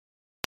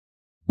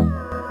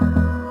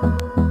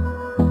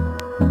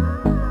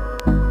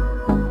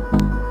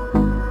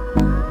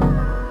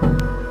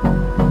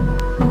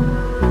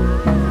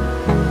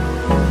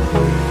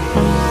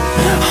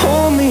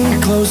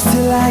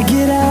I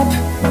get up,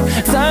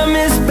 time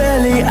is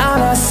barely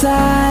on our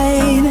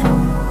side.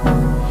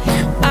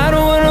 I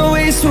don't wanna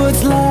waste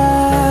what's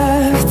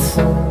left.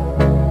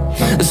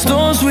 The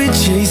storms we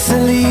chase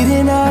are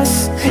leading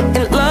us,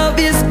 and love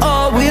is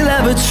all we'll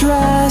ever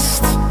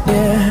trust.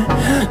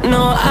 Yeah,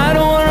 no, I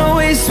don't wanna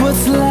waste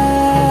what's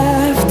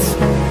left.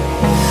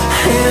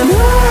 And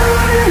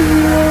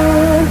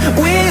on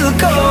we'll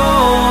go,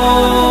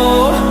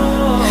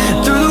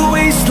 through the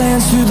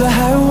wastelands, through the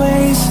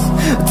highways,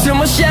 till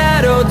my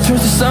shadow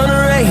turns to sun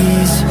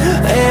rays.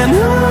 And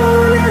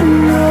on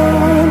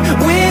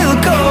we'll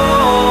go,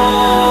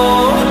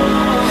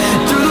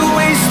 through the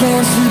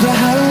wastelands, through the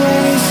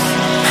highways,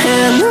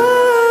 and on.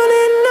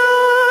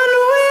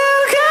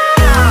 We'll go.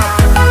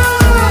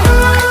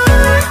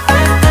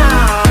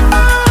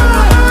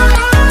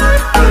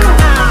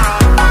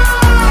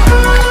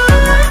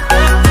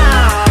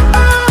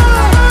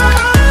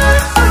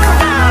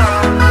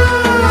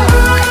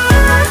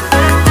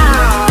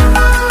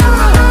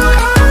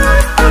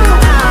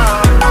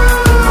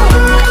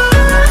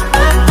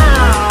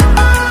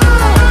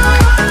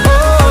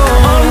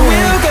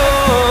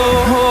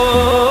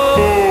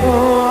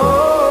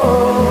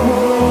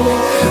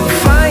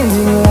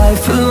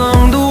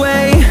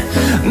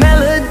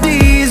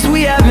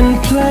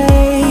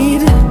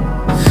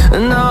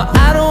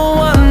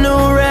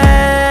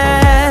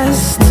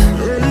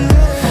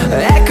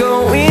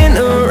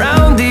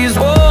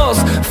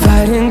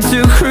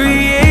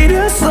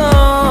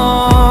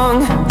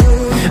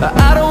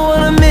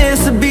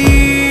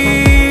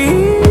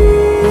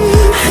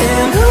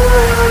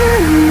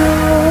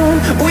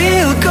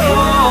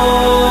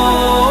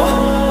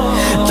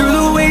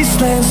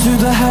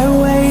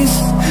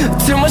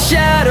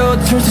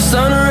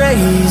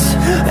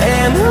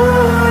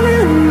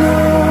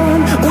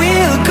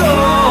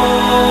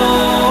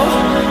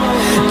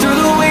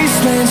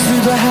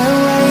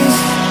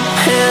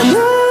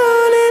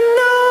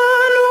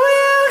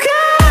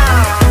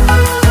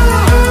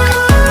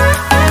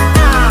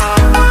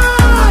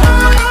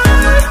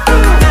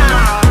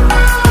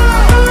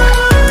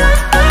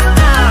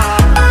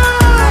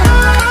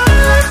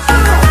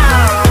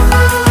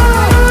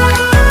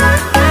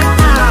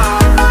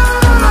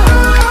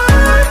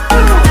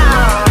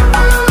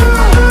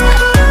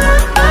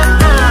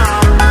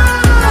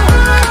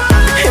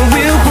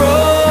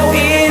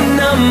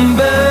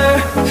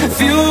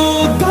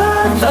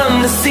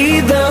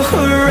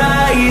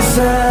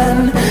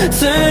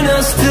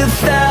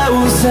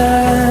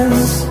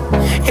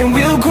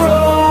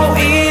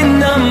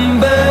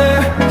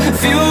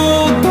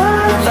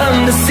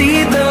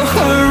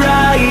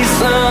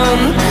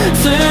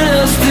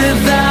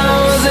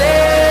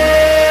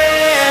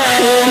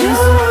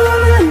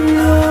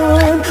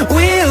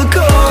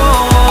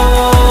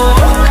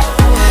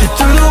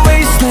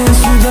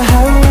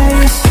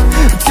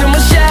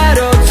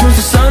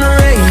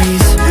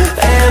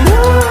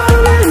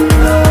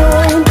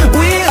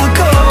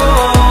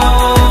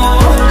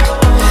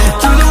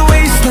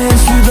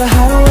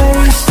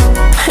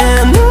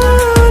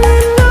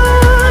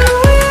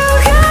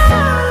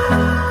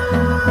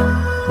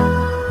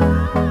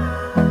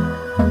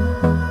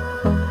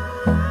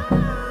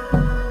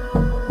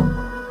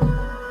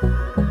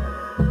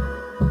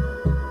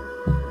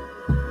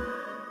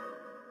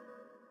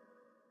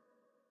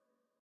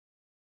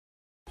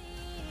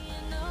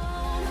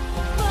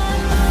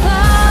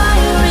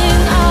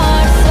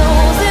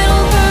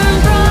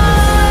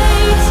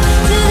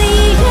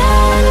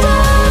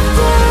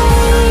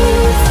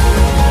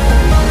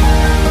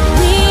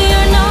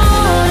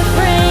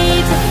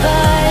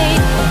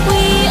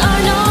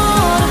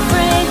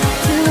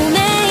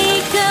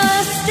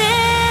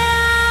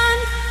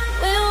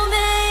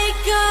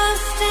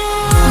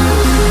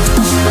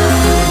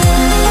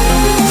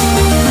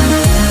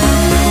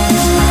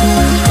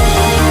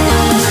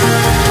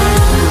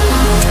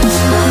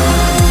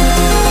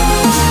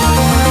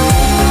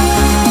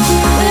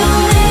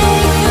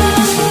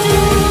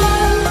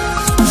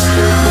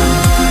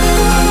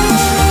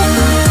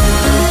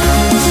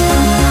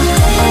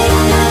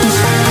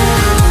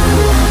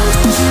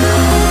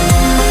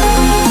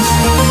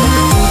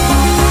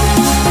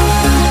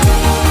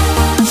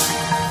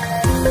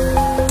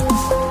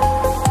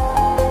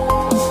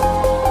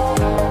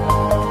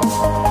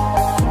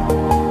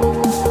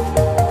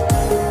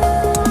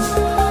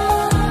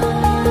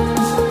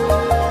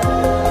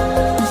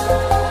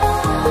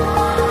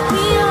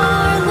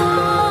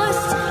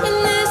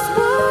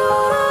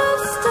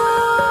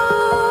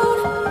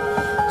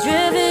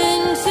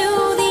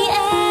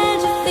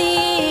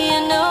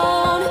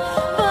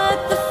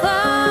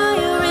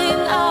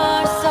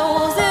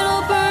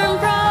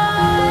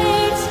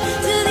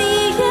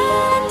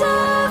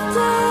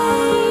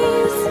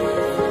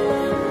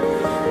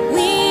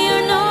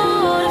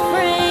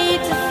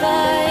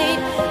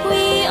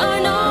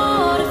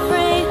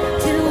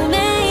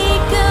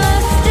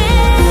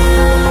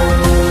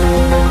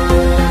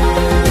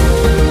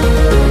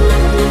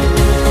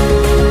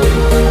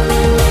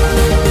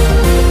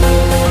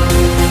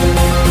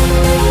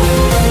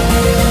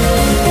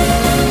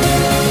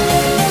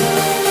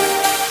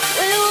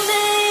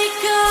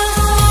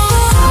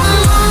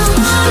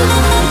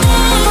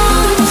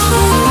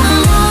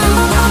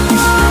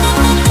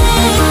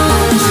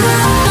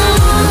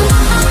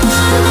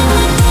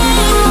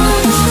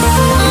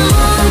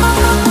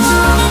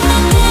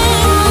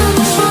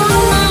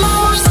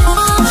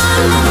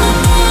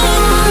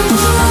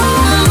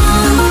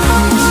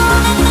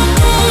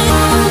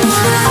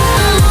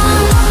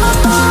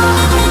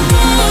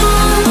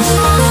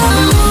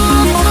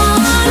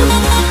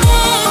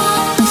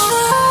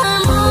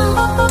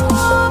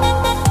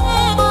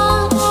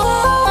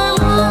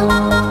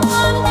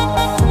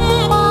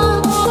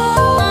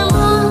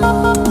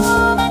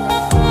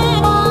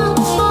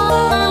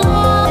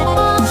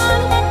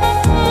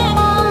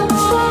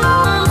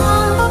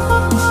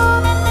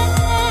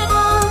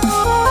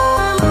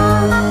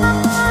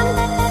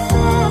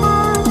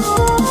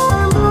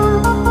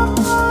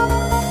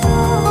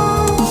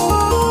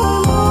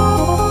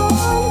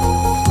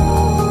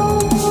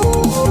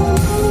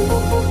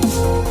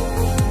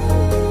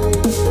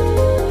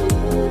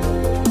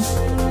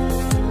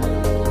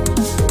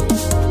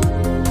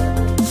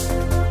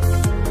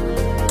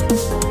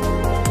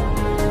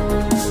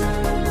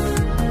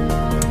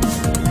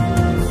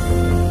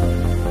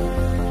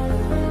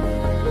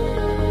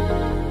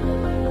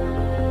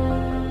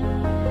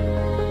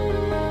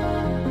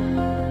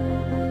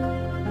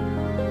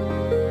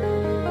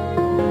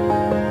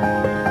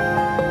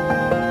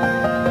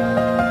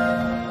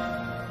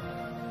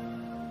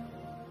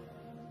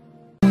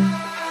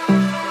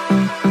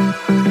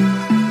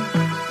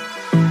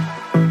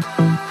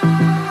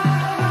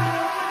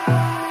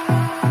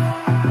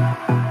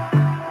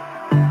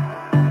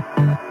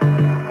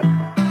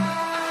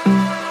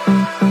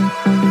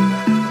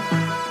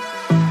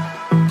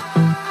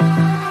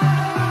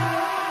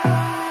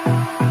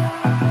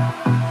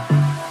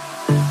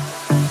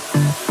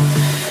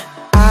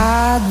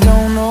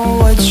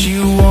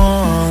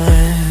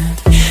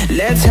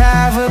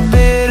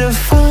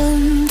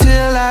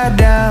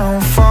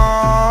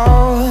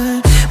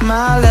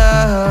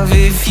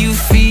 if you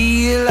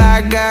feel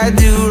like I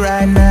do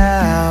right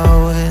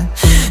now.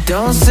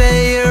 Don't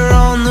say you're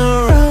on the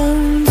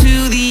road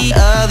to the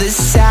other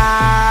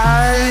side.